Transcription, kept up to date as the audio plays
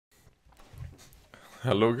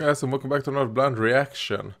Hello guys and welcome back to another blind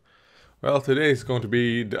reaction. Well, today is going to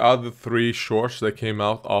be the other three shorts that came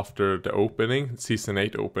out after the opening, season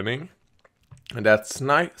 8 opening. And that's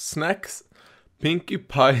Snacks, Pinkie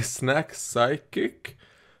Pie Snack Psychic,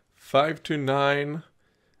 5 to 9,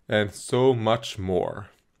 and so much more.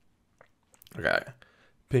 Okay,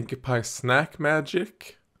 Pinkie Pie Snack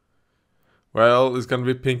Magic. Well, it's gonna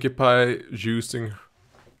be Pinkie Pie using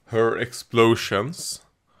her explosions.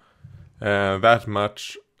 That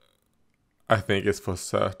much I think is for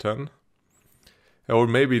certain. Or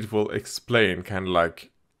maybe it will explain, kind of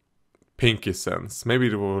like Pinkie Sense. Maybe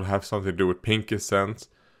it will have something to do with Pinkie Sense.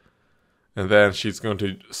 And then she's going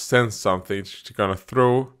to sense something. She's going to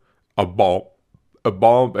throw a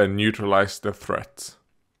bomb and neutralize the threat.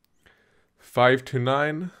 5 to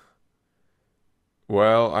 9.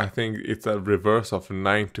 Well, I think it's a reverse of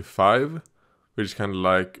 9 to 5. Which is kind of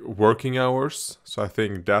like working hours. So I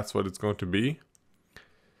think that's what it's going to be.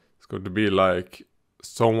 It's going to be like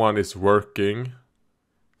someone is working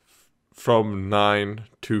from 9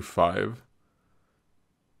 to 5.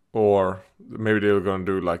 Or maybe they're going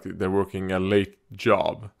to do like they're working a late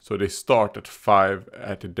job. So they start at 5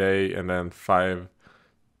 at a day and then 5.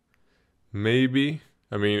 Maybe.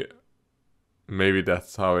 I mean, maybe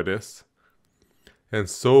that's how it is. And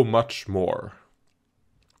so much more.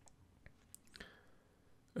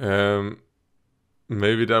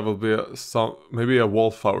 Maybe that will be a song, maybe a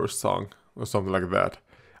Wallflower song or something like that.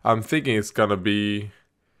 I'm thinking it's gonna be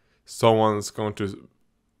it's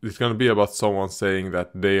gonna be about someone saying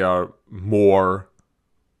that they are more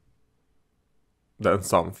than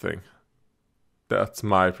something. That's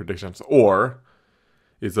my predictions. Or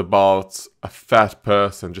it's about a fat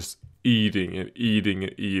person just eating and eating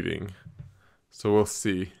and eating. So we'll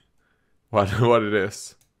see what it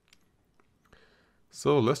is.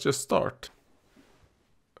 So let's just start.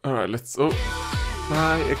 Alright, let's MLP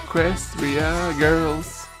Equestria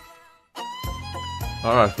girls.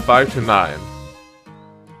 Alright, 5 to 9.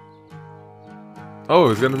 Oh,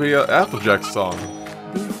 it's gonna be an Applejack song.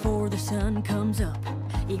 Before the sun comes up,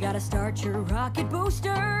 you gotta start your rocket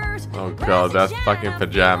boosters. Oh god, that's fucking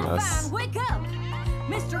pajamas. Wake up,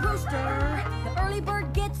 Mr. Rooster. The early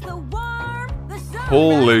bird gets the worm. The sun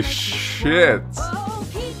Holy shit.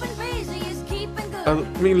 I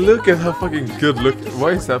mean, look at how fucking good looking.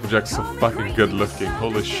 Why is Applejack so fucking good looking?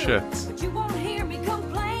 Holy shit.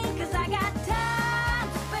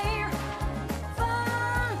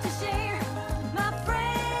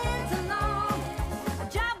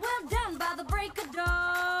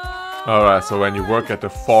 Alright, so when you work at the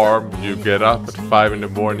farm, you get up at 5 in the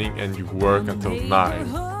morning and you work until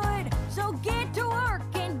 9.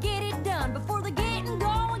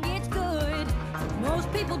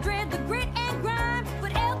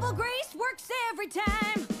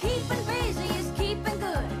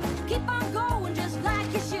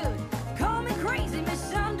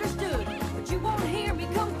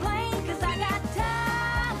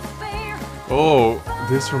 Oh,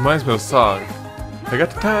 this reminds me of a song. I got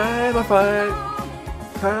the time of my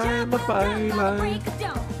life.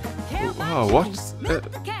 Wow, what's that?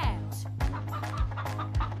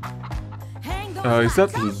 Is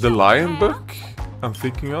that the Lion Book I'm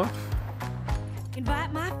thinking of?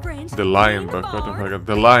 The Lion Book, what the fuck?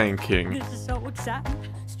 The Lion King. This is so exciting.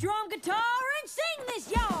 Strum guitar and sing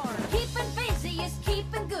this yarn. Keeping busy is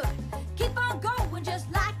keeping good. Keep on going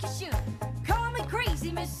just like you should. Call me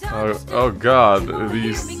crazy, misunderstood. Oh god,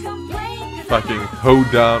 these fucking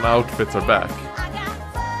hoedown outfits are back.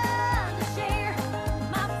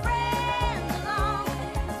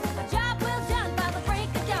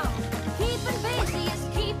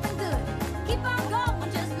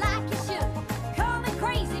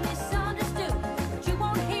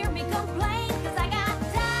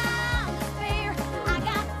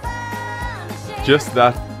 Just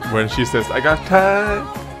that, when she says, I got time,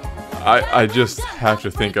 I just have to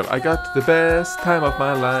think of, I got the best time of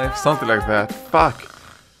my life, something like that. Fuck.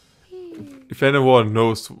 If anyone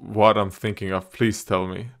knows what I'm thinking of, please tell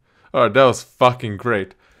me. Alright, that was fucking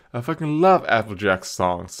great. I fucking love Applejack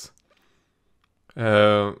songs.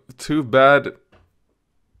 Too bad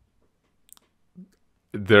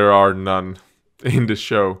there are none in the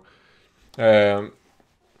show.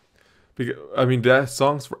 I mean, the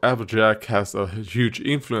songs for Applejack has a huge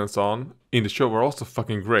influence on in the show were also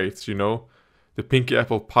fucking great, you know. The Pinkie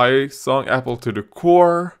Apple Pie song, Apple to the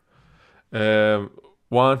Core. 1,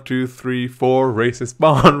 2, 3, 4, Racist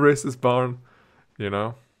Barn, Racist Barn, you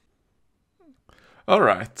know.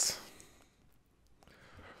 Alright.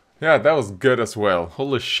 Yeah, that was good as well.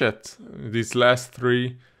 Holy shit. These last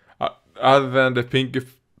three, other than the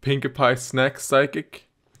Pinkie Pie Snack Psychic,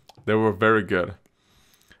 they were very good.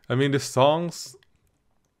 I mean, the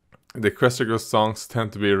Equestria songs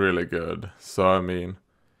tend to be really good. So, I mean,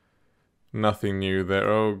 nothing new there.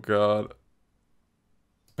 Oh, God.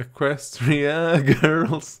 Equestria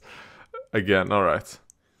girls. Again, alright.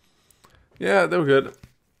 Yeah, they were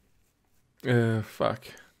good. Fuck.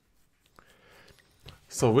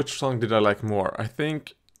 So, which song did I like more? I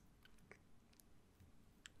think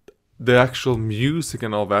the actual music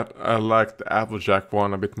and all that, I like the Applejack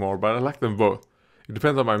one a bit more, but I like them both. It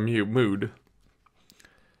depends on my mood.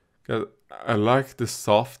 Cause I like the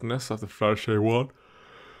softness of the Fluttershy one.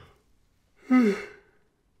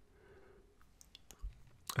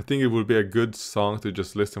 I think it would be a good song to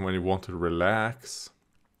just listen when you want to relax.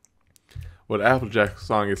 Well, Applejack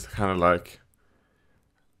song is kind of like,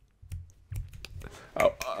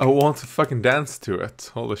 I want to fucking dance to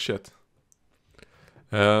it. Holy shit.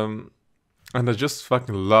 And I just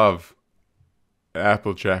fucking love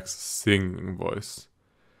Applejack's singing voice.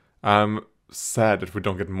 I'm sad that we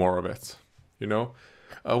don't get more of it. You know?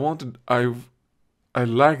 I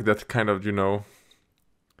like that kind of, you know,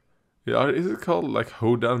 yeah, is it called like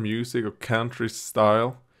hoedown music or country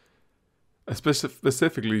style?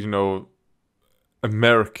 Specifically, you know,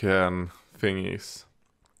 American thingies.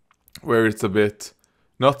 Where it's a bit,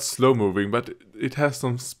 not slow moving, but it has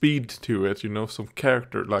some speed to it, you know, some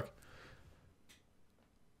character, like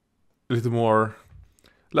a little more,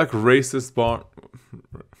 like Race This Barn.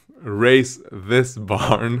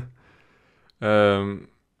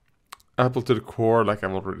 Apple to the Core, like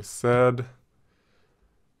I've already said.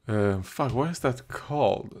 Fuck, what is that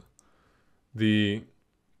called? The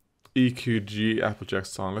EQG Applejack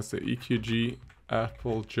song. Let's say EQG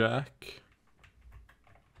Applejack.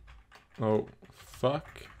 Oh,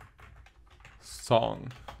 fuck.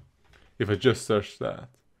 Song. If I just search that.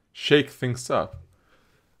 Shake Things Up.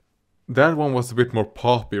 That one was a bit more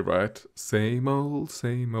poppy, right? Same old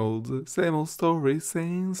story,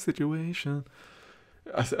 same situation.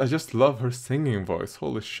 I just love her singing voice.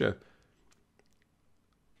 Holy shit.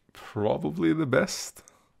 Probably the best,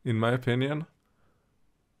 in my opinion,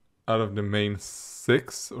 out of the main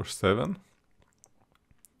 6 or 7.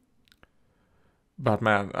 But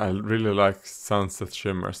man, I really like Sunset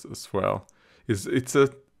Shimmers as well.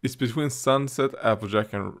 It's between Sunset,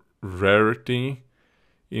 Applejack, and Rarity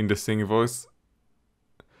in the singing voice.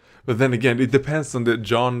 But then again, it depends on the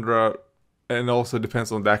genre and also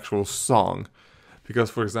depends on the actual song. Because,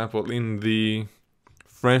 for example, in the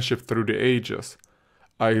Friendship Through the Ages,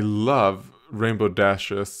 I love Rainbow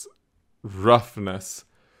Dash's roughness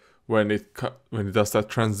when it does that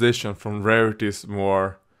transition from Rarity's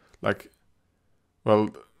more like,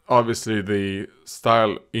 well, obviously the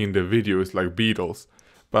style in the video is like Beatles,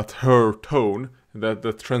 but her tone, that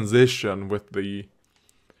the transition with the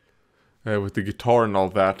guitar and all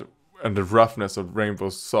that, and the roughness of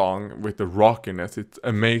Rainbow's song with the rockiness, it's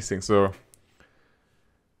amazing. So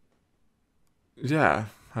yeah,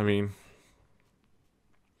 I mean,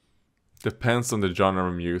 depends on the genre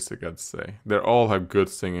of music, I'd say. They all have good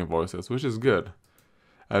singing voices, which is good.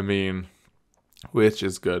 I mean, which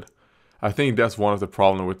is good. I think that's one of the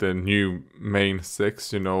problems with the new main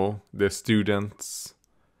 6, you know, the students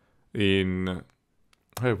in...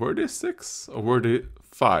 Hey, were they 6 or were they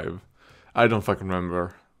 5? I don't fucking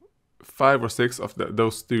remember. 5 or 6 of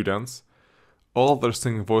those students, all their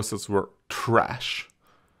singing voices were trash.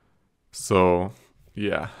 So,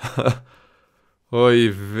 yeah.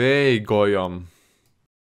 Oj vej, Goyom.